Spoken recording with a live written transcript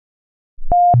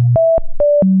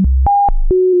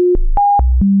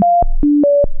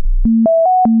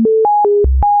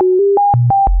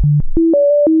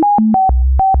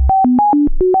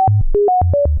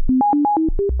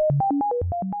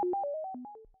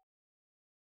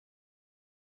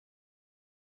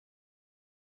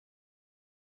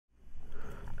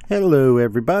Hello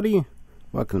everybody,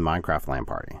 welcome to Minecraft LAN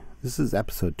Party. This is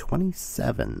episode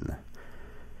 27,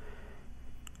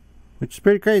 which is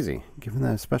pretty crazy, given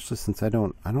that, especially since I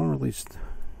don't release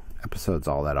episodes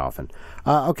all that often.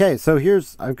 Okay, so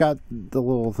I've got the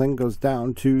little thing goes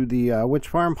down to the witch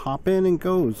farm, hop in and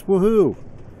goes, woohoo!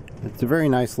 It's a very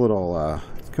nice little,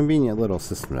 convenient little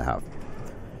system to have.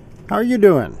 How are you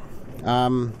doing?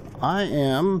 I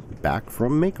am back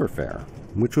from Maker Faire,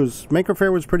 Maker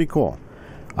Faire was pretty cool.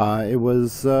 It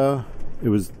was a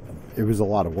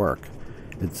lot of work.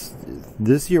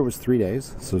 This year was 3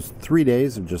 days, so it's 3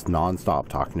 days of just non-stop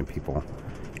talking to people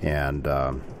and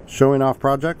showing off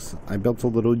projects. I built a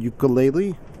little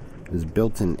ukulele. It was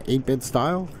built in 8-bit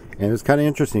style, and it was kind of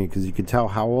interesting because you could tell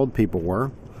how old people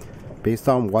were based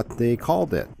on what they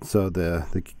called it. So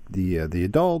the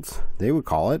adults, they would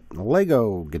call it a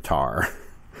Lego guitar,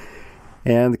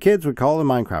 and the kids would call it a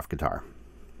Minecraft guitar.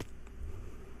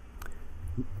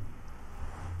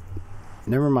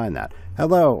 Never mind that.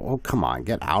 Hello. Oh, come on.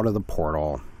 Get out of the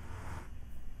portal.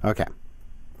 Okay.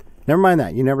 Never mind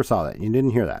that. You never saw that. You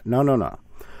didn't hear that. No.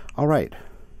 All right.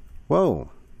 Whoa.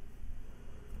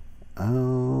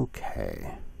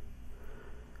 Okay.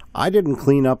 I didn't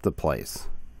clean up the place.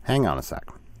 Hang on a sec.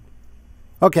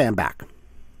 Okay, I'm back.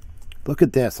 Look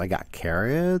at this. I got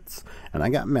carrots and I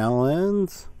got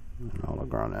melons. All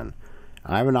grown in.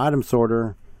 I have an item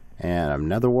sorter and a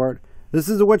nether wart. This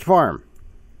is a witch farm.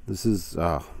 This is,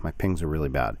 my pings are really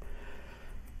bad.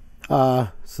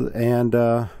 This is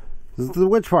the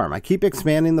witch farm. I keep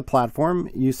expanding the platform.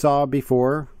 You saw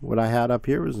before what I had up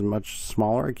here was much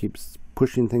smaller. I keep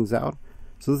pushing things out.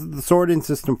 So this is the sorting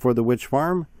system for the witch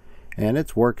farm, and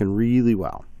it's working really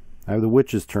well. I have the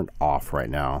witches turned off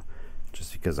right now,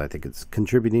 just because I think it's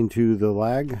contributing to the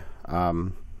lag. So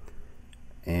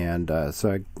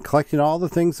I'm collecting all the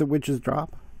things that witches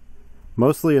drop.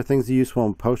 Mostly are things useful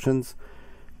in potions.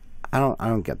 I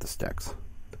don't get the sticks,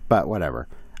 but whatever.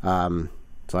 So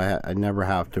I never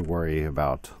have to worry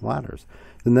about ladders.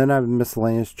 And then I have a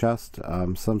miscellaneous chest.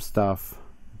 Some stuff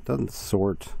doesn't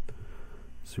sort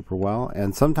super well,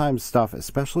 and sometimes stuff,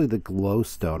 especially the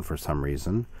glowstone for some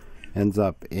reason, ends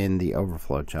up in the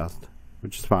overflow chest,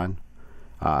 which is fine.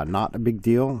 Not a big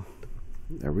deal.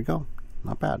 There we go.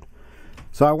 Not bad.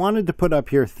 So I wanted to put up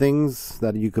here things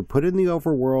that you could put in the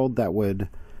overworld that would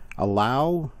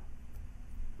allow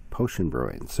potion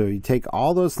brewing. So you take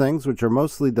all those things, which are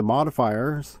mostly the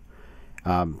modifiers,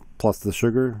 plus the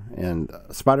sugar and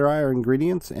spider eye are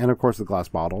ingredients, and of course the glass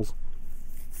bottles.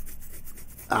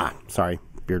 Sorry,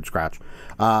 beard scratch.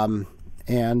 So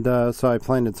I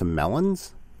planted some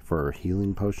melons for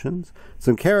healing potions,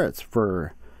 some carrots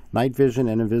for night vision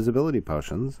and invisibility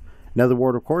potions, nether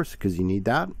wart of course because you need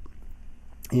that,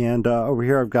 and over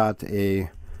here I've got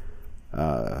a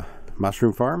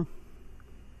mushroom farm.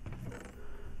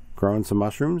 Growing some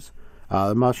mushrooms.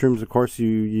 The mushrooms, of course, you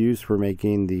use for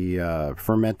making the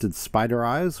fermented spider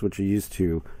eyes, which are used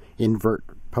to invert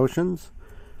potions.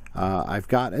 I've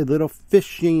got a little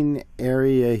fishing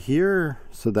area here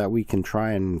so that we can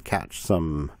try and catch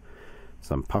some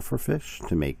puffer fish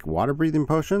to make water-breathing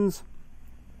potions.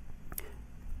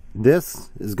 This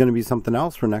is going to be something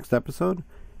else for next episode.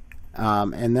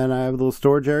 And then I have a little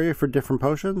storage area for different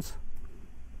potions.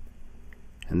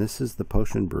 And this is the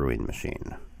potion brewing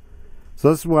machine. So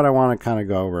this is what I want to kind of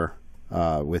go over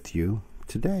with you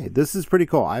today. This is pretty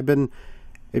cool.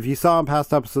 If you saw in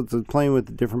past episodes, I was playing with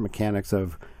the different mechanics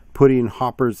of putting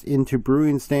hoppers into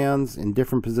brewing stands in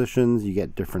different positions. You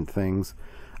get different things.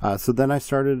 So then I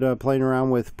started playing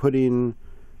around with putting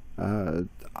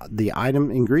the item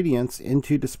ingredients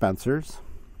into dispensers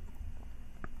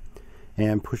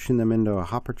and pushing them into a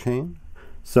hopper chain.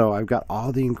 So I've got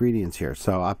all the ingredients here.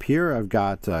 So up here I've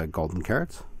got golden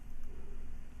carrots.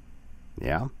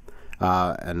 Yeah.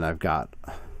 And I've got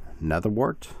nether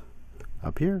wart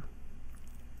up here.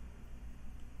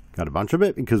 Got a bunch of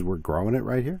it because we're growing it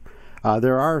right here.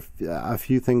 There are a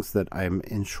few things that I'm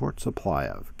in short supply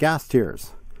of. Gas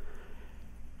tiers.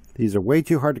 These are way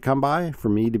too hard to come by for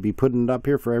me to be putting it up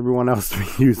here for everyone else to be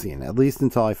using, at least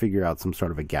until I figure out some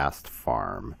sort of a ghast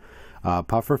farm.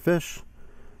 Pufferfish,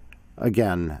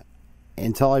 again,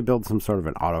 until I build some sort of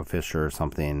an auto fisher or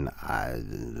something,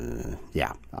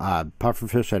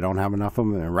 pufferfish, I don't have enough of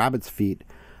them. And rabbit's feet,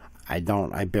 I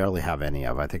barely have any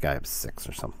of. I think I have 6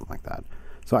 or something like that.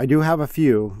 So I do have a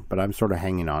few, but I'm sort of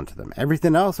hanging on to them.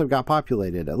 Everything else I've got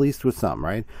populated, at least with some,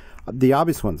 right? The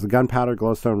obvious ones, the gunpowder,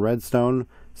 glowstone, redstone,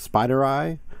 spider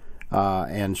eye,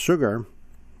 and sugar,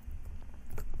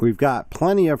 we've got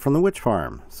plenty of from the witch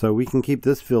farm. So we can keep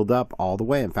this filled up all the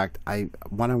way. In fact,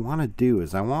 what I want to do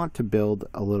is I want to build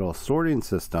a little sorting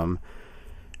system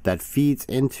that feeds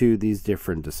into these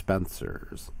different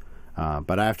dispensers.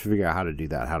 But I have to figure out how to do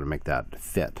that, how to make that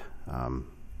fit.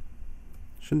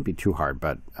 Shouldn't be too hard,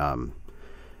 but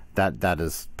that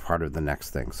is part of the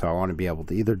next thing. So I want to be able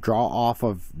to either draw off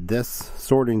of this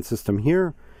sorting system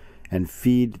here and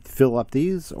fill up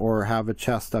these, or have a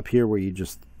chest up here where you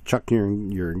just chuck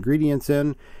your ingredients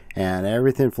in and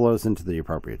everything flows into the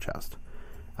appropriate chest.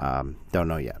 Don't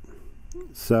know yet.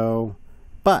 So,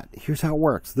 but here's how it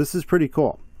works. This is pretty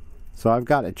cool. So I've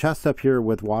got a chest up here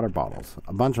with water bottles,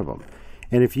 a bunch of them.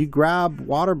 And if you grab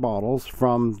water bottles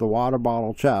from the water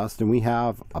bottle chest, and we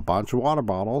have a bunch of water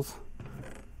bottles,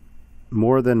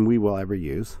 more than we will ever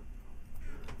use,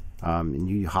 and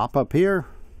you hop up here,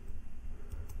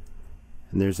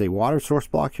 and there's a water source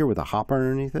block here with a hopper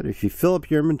underneath it. If you fill up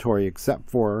your inventory except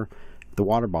for the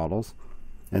water bottles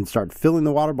and start filling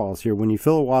the water bottles here, when you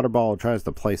fill a water bottle, it tries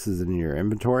to place it in your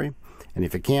inventory. And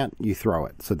if it can't, you throw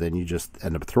it. So then you just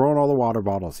end up throwing all the water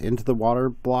bottles into the water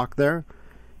block there,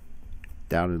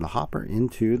 down in the hopper,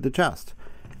 into the chest.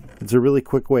 It's a really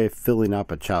quick way of filling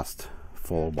up a chest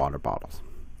full of water bottles.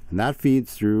 And that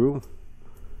feeds through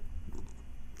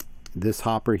this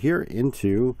hopper here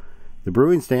into the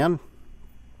brewing stand.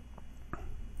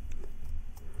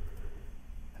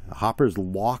 The hopper is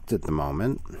locked at the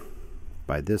moment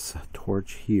by this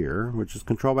torch here, which is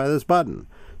controlled by this button.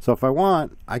 So if I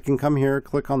want, I can come here,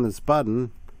 click on this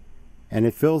button, and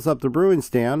it fills up the brewing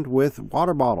stand with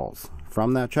water bottles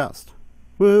from that chest.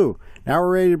 Woohoo! Now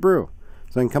we're ready to brew.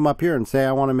 So I can come up here and say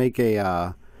I want to make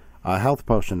a health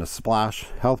potion, a splash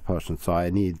health potion. So I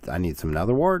need some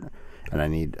netherwort, and I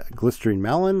need glycerine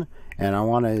melon, and I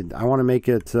want to make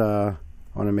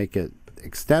it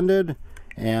extended,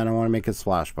 and I want to make it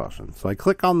splash potion. So I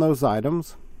click on those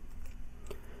items,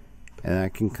 and I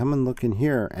can come and look in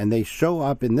here, and they show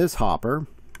up in this hopper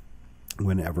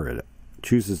whenever it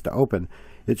chooses to open.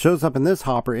 It shows up in this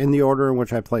hopper in the order in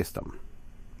which I placed them.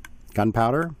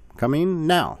 Gunpowder coming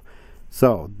now.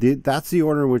 So that's the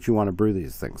order in which you want to brew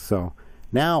these things. So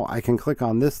now I can click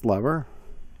on this lever.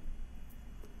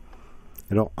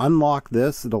 It'll unlock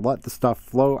this. It'll let the stuff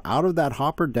flow out of that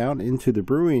hopper down into the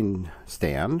brewing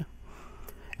stand,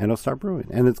 and it'll start brewing.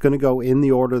 And it's going to go in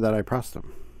the order that I pressed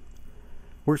them.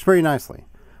 Works very nicely.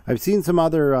 I've seen some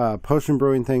other potion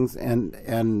brewing things,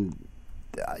 and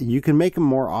you can make them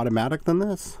more automatic than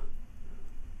this.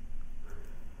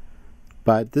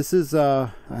 But this is,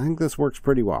 I think this works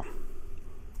pretty well.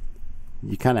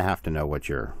 You kind of have to know what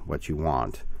you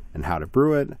want and how to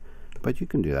brew it, but you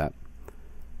can do that.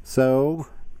 So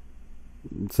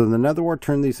the netherwort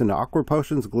turned these into awkward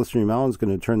potions. Glycerine melon is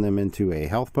going to turn them into a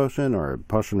health potion, or a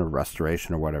potion of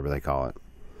restoration, or whatever they call it.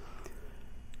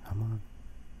 Come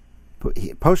on.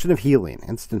 Potion of healing,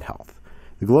 instant health.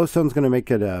 The glowstone is going to make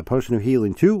it a potion of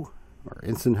healing 2, or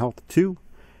instant health 2,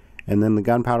 and then the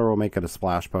gunpowder will make it a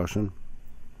splash potion,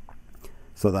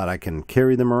 so that I can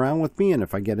carry them around with me. And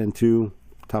if I get into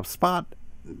tough spot,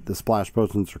 the splash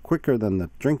potions are quicker than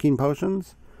the drinking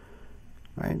potions.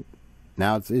 Right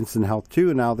now it's instant health 2,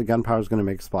 and now the gunpowder is going to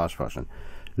make a splash potion.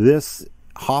 This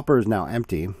hopper is now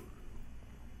empty,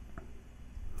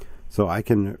 so I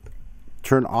can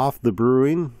turn off the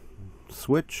brewing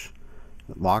switch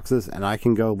that locks this, and I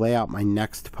can go lay out my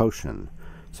next potion.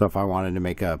 So if I wanted to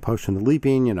make a potion of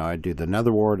leaping, I'd do the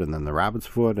netherwort and then the rabbit's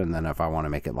foot, and then if I want to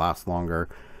make it last longer,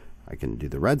 I can do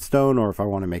the redstone, or if I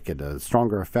want to make it a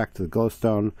stronger effect, the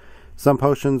glowstone. Some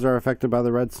potions are affected by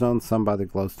the redstone, some by the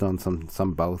glowstone,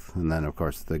 some both, and then of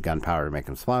course the gunpowder to make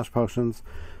them splash potions.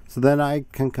 So then I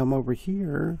can come over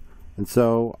here, and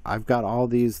so I've got all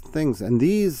these things, and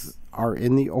these are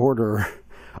in the order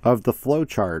of the flow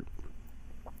chart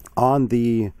on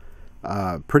the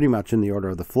pretty much in the order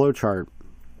of the flow chart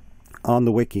on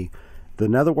the wiki. The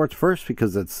netherwort's first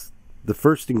because it's the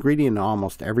first ingredient in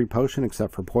almost every potion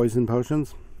except for poison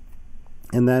potions.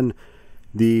 And then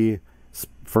the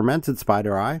fermented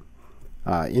spider eye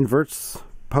inverts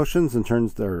potions and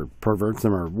turns or perverts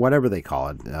them, or whatever they call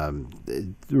it. It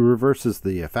reverses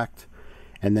the effect.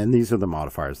 And then these are the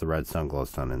modifiers, the redstone,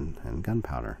 glowstone, and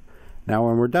gunpowder. Now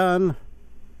when we're done,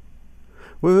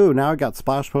 woohoo, now I got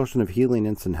splash potion of healing,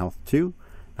 instant health 2.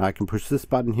 Now I can push this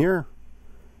button here,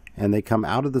 and they come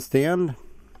out of the stand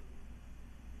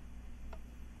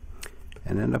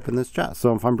and end up in this chest.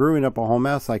 So if I'm brewing up a whole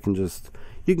mess, I can just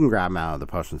You can grab them out of the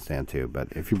potion stand too, but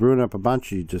if you're brewing up a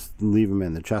bunch, you just leave them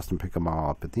in the chest and pick them all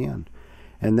up at the end.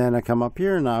 And then I come up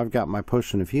here, and now I've got my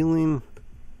potion of healing.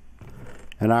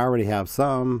 And I already have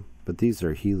some, but these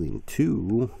are healing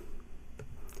too.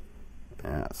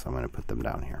 Yeah, so I'm going to put them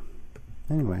down here.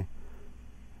 Anyway.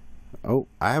 Oh,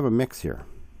 I have a mix here.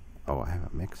 Oh, I have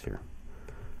a mix here.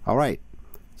 All right.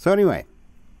 So anyway,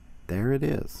 there it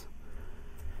is.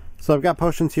 So I've got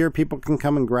potions here. People can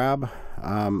come and grab.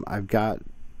 I've got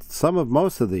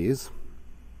most of these.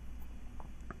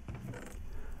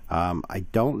 I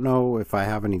don't know if I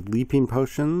have any leaping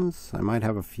potions. I might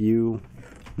have a few.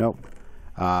 Nope.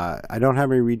 I don't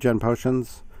have any regen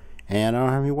potions. And I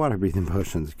don't have any water breathing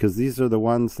potions, because these are the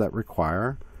ones that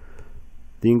require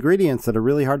the ingredients that are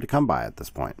really hard to come by at this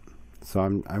point.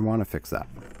 So I want to fix that.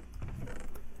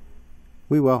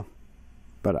 We will.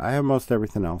 But I have most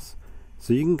everything else.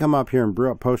 So you can come up here and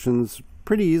brew up potions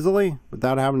pretty easily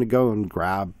without having to go and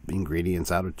grab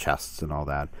ingredients out of chests and all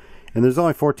that. And there's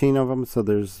only 14 of them, so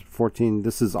there's 14.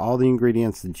 This is all the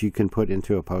ingredients that you can put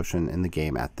into a potion in the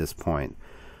game at this point.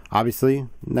 Obviously,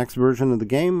 next version of the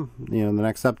game, the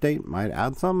next update might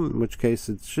add some, in which case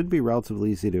it should be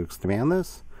relatively easy to expand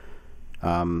this.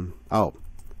 Oh,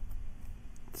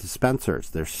 dispensers,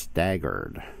 they're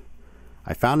staggered.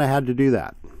 I found I had to do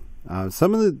that.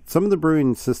 Some of the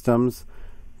brewing systems,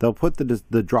 they'll put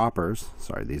the droppers.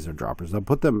 Sorry, these are droppers. They'll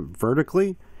put them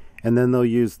vertically, and then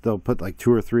they'll put like 2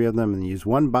 or 3 of them, and use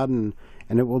one button,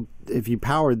 and it will. If you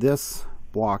power this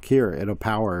block here, it'll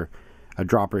power a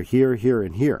dropper here, here,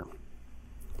 and here.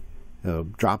 It'll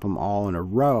drop them all in a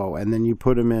row, and then you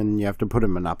put them in. You have to put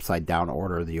them in upside down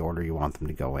order, the order you want them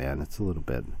to go in. It's a little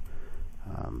bit,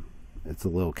 it's a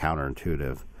little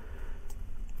counterintuitive.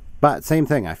 But same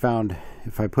thing. I found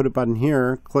if I put a button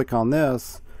here, click on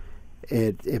this,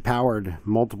 it powered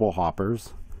multiple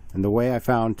hoppers. And the way I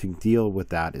found to deal with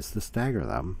that is to stagger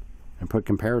them and put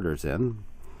comparators in.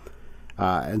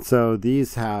 And so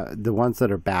these have, the ones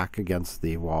that are back against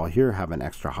the wall here have an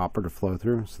extra hopper to flow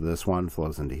through. So this one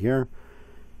flows into here.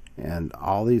 And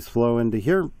all these flow into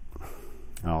here.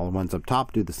 And all the ones up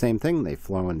top do the same thing. They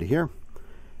flow into here.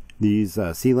 These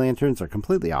sea lanterns are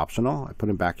completely optional. I put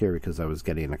them back here because I was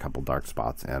getting a couple dark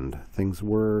spots and things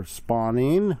were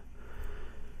spawning.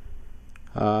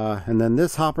 And then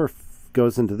this hopper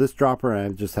goes into this dropper,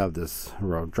 and I just have this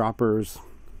row of droppers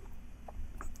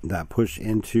that push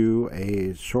into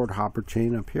a short hopper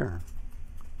chain up here.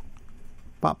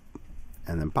 Pop,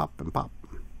 and then pop and pop,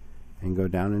 and go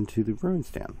down into the brewing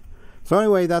stand. So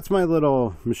anyway, that's my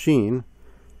little machine.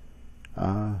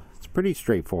 It's pretty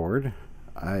straightforward.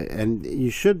 And you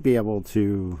should be able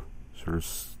to sort of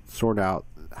sort out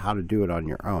how to do it on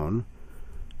your own.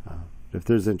 If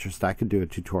there's interest, I could do a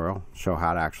tutorial, show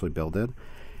how to actually build it.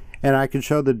 And I could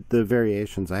show the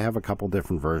variations. I have a couple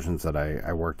different versions that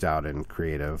I worked out in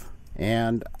creative.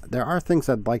 And there are things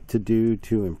I'd like to do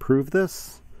to improve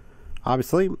this,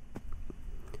 obviously.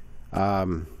 I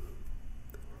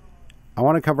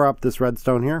want to cover up this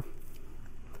redstone here.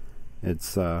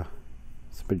 It's...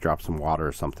 Somebody drop some water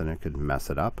or something, it could mess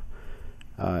it up.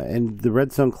 And the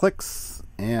redstone clicks,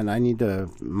 and I need to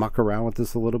muck around with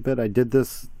this a little bit. I did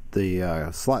this the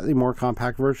slightly more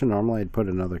compact version. Normally I'd put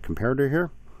another comparator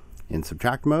here in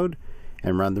subtract mode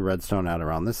and run the redstone out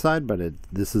around this side, but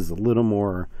this is a little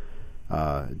more,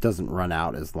 it doesn't run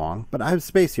out as long. But I have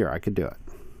space here, I could do it.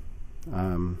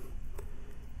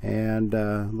 And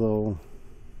a little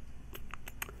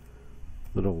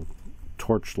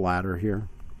torch ladder here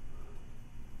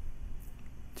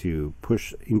to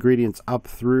push ingredients up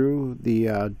through the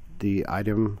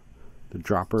item, the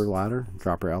dropper ladder,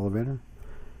 dropper elevator.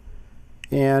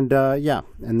 And yeah,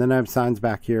 and then I have signs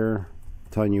back here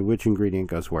telling you which ingredient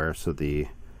goes where. So the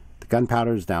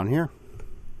gunpowder is down here,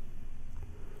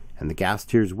 and the gas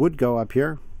tiers would go up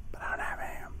here, but I don't have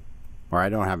any, or I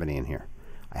don't have any in here.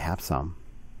 I have some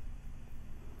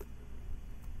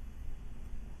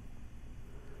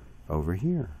over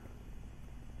here.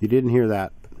 You didn't hear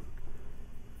that.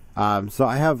 So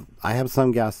I have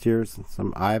some gas tiers.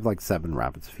 I have like 7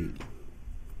 rabbit's feet.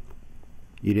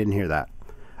 You didn't hear that.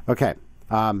 Okay.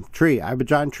 Tree. I have a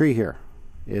giant tree here.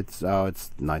 It's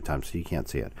nighttime, so you can't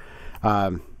see it.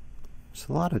 There's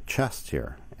a lot of chests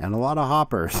here and a lot of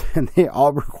hoppers, and they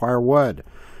all require wood.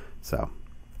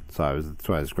 that's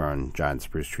why I was growing giant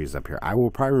spruce trees up here. I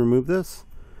will probably remove this.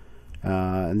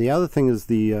 And the other thing is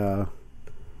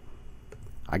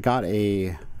I got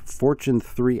a Fortune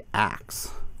 3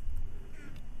 axe,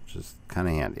 which is kind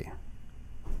of handy.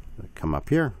 Come up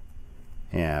here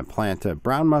and plant a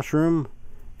brown mushroom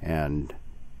and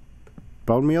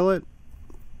bone meal it.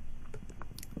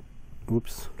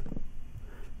 Oops.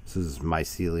 This is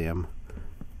mycelium,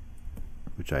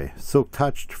 which I silk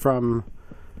touched from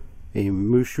a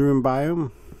mushroom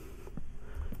biome.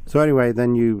 So anyway,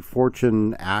 then you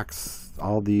fortune axe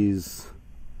all these,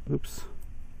 oops,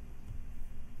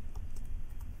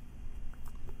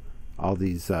 all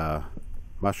these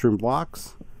mushroom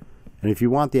blocks. And if you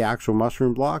want the actual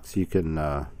mushroom blocks, you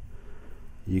can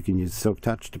use silk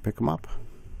touch to pick them up.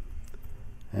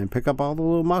 And pick up all the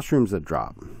little mushrooms that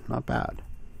drop. Not bad.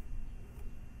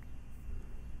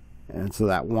 And so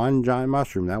that one giant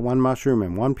mushroom,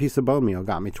 and one piece of bone meal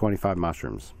got me 25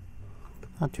 mushrooms.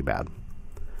 Not too bad.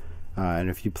 And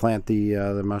if you plant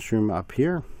the mushroom up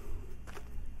here,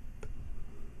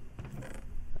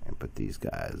 and put these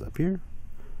guys up here,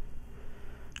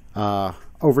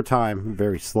 over time,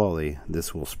 very slowly,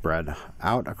 this will spread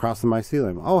out across the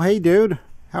mycelium. Oh, hey, dude.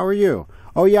 How are you?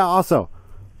 Oh, yeah, also,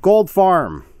 gold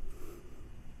farm.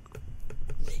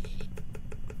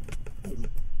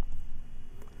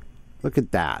 Look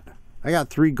at that. I got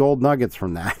 3 gold nuggets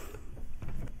from that.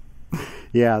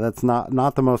 Yeah, that's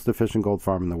not the most efficient gold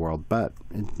farm in the world, but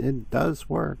it does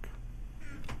work.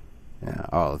 Yeah.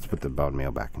 Oh, let's put the bone meal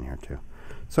back in here too.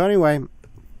 So anyway,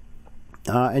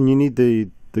 and you need the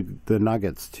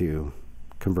nuggets to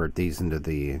convert these into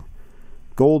the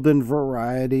golden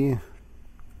variety.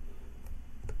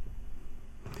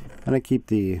 And I keep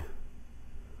the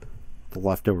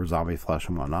leftover zombie flesh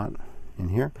and whatnot in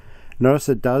here. Notice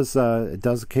it does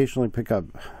occasionally pick up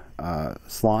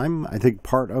slime. I think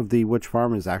part of the witch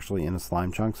farm is actually in a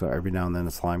slime chunk, so every now and then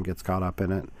a slime gets caught up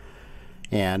in it.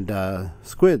 And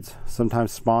squids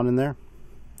sometimes spawn in there.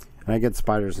 And I get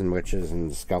spiders and witches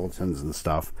and skeletons and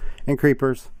stuff. And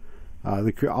creepers.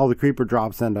 All the creeper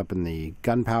drops end up in the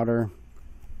gunpowder.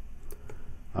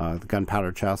 The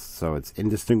gunpowder chest, so it's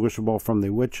indistinguishable from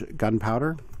the witch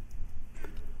gunpowder.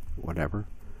 Whatever.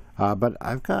 But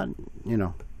I've got,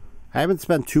 I haven't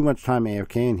spent too much time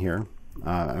AFK in here.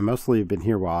 I mostly have been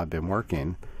here while I've been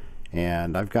working.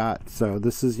 And I've got, so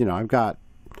this is, I've got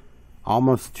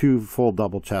almost 2 full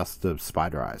double chests of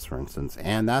spider eyes, for instance.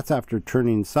 And that's after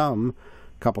turning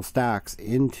couple stacks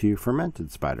into fermented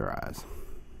spider eyes.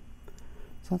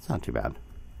 So that's not too bad.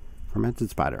 Fermented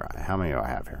spider eye. How many do I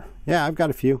have here? Yeah, I've got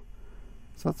a few.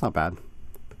 So that's not bad.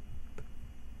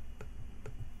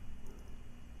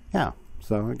 Yeah,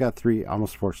 so I got 3,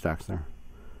 almost 4 stacks there.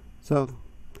 So,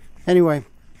 anyway,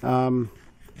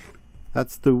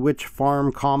 that's the witch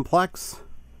farm complex.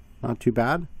 Not too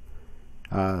bad.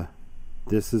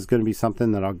 This is going to be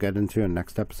something that I'll get into in the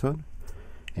next episode.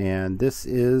 And this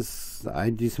is,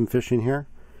 I do some fishing here.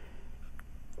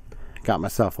 Got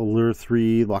myself a Lure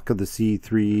 3, Luck of the Sea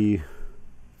 3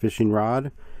 fishing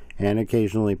rod. And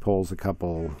occasionally pulls a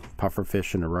couple puffer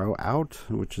fish in a row out,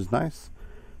 which is nice.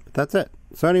 But that's it.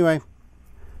 So anyway,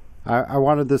 I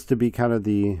wanted this to be kind of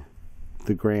the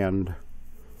grand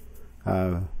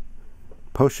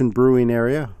potion brewing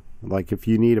area. Like if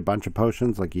you need a bunch of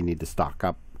potions, like you need to stock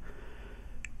up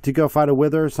to go fight a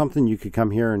wither or something, you could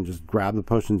come here and just grab the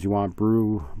potions you want,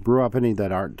 brew up any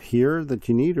that aren't here that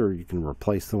you need, or you can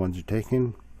replace the ones you're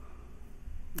taking.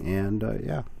 And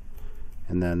yeah.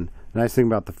 And then the nice thing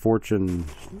about the fortune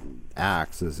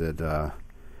axe is it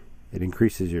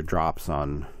increases your drops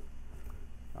on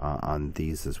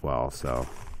these as well. So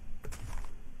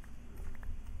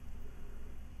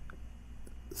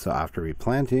after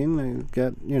replanting, I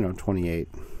get 28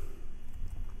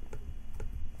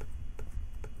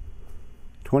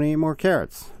 more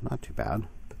carrots. Not too bad.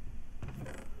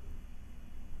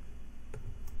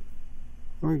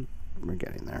 We're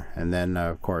getting there. And then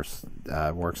of course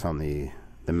works on the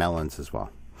melons as well.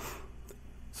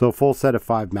 So a full set of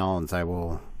 5 melons, I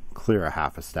will clear a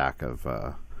half a stack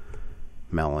of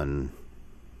melon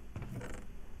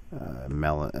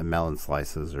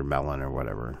slices, or melon, or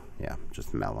whatever. Yeah,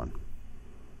 just melon.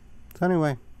 So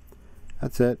anyway,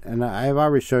 that's it. And I've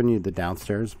already shown you the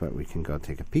downstairs, but we can go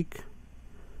take a peek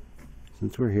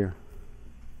since we're here.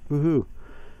 Woohoo!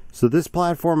 So this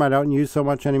platform I don't use so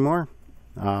much anymore.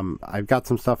 I've got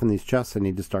some stuff in these chests. I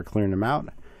need to start clearing them out.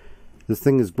 This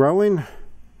thing is growing.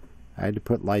 I had to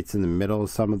put lights in the middle of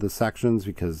some of the sections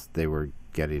because they were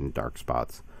getting dark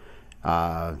spots.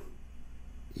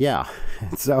 Yeah,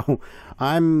 so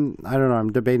I don't know,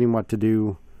 I'm debating what to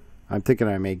do. I'm thinking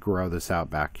I may grow this out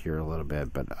back here a little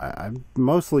bit, but I've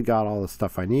mostly got all the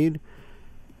stuff I need.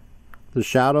 The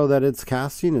shadow that it's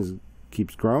casting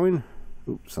keeps growing.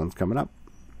 Oops, sun's coming up.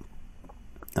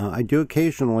 I do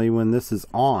occasionally, when this is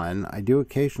on, I do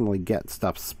occasionally get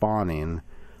stuff spawning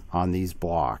on these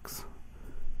blocks,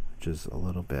 which is a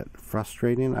little bit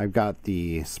frustrating. I've got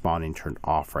the spawning turned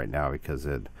off right now because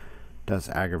it does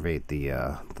aggravate the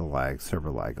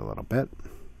server lag a little bit.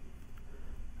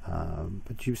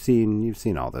 But you've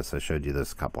seen all this. I showed you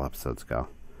this a couple episodes ago,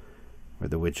 where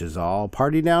the witches all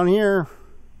party down here,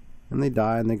 and they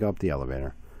die, and they go up the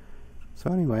elevator.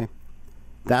 So anyway,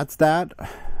 that's that.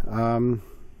 I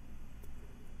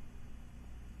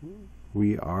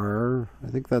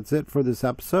think that's it for this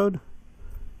episode.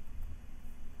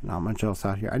 Not much else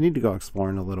out here. I need to go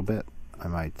exploring a little bit. I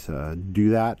might do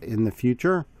that in the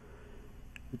future.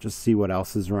 Just see what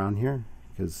else is around here,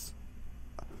 because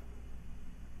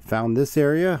found this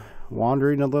area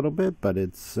wandering a little bit, but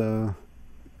it's kind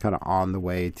of on the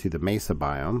way to the mesa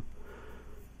biome.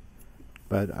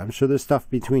 But I'm sure there's stuff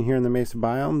between here and the mesa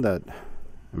biome that,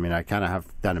 I mean, I kind of have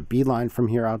done a beeline from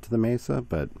here out to the mesa,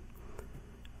 but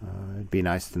it'd be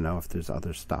nice to know if there's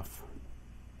other stuff.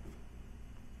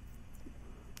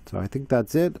 So I think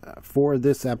that's it for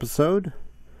this episode.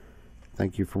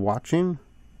 Thank you for watching.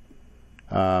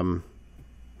 Oh,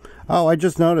 I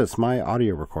just noticed my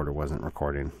audio recorder wasn't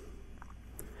recording.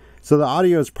 So the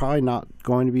audio is probably not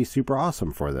going to be super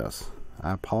awesome for this.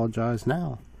 I apologize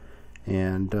now.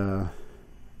 And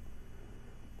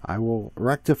I will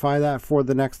rectify that for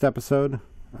the next episode.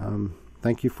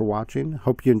 Thank you for watching.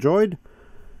 Hope you enjoyed.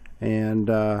 And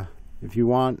if you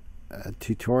want a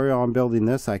tutorial on building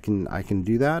this, I can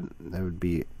do that. That would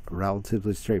be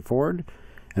relatively straightforward.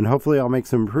 And hopefully I'll make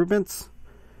some improvements.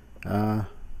 I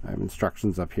have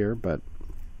instructions up here, but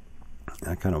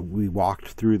we walked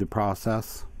through the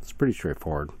process. It's pretty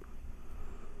straightforward.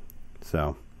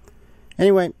 So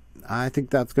anyway, I think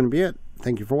that's going to be it.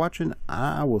 Thank you for watching.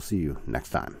 I will see you next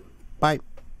time. Bye.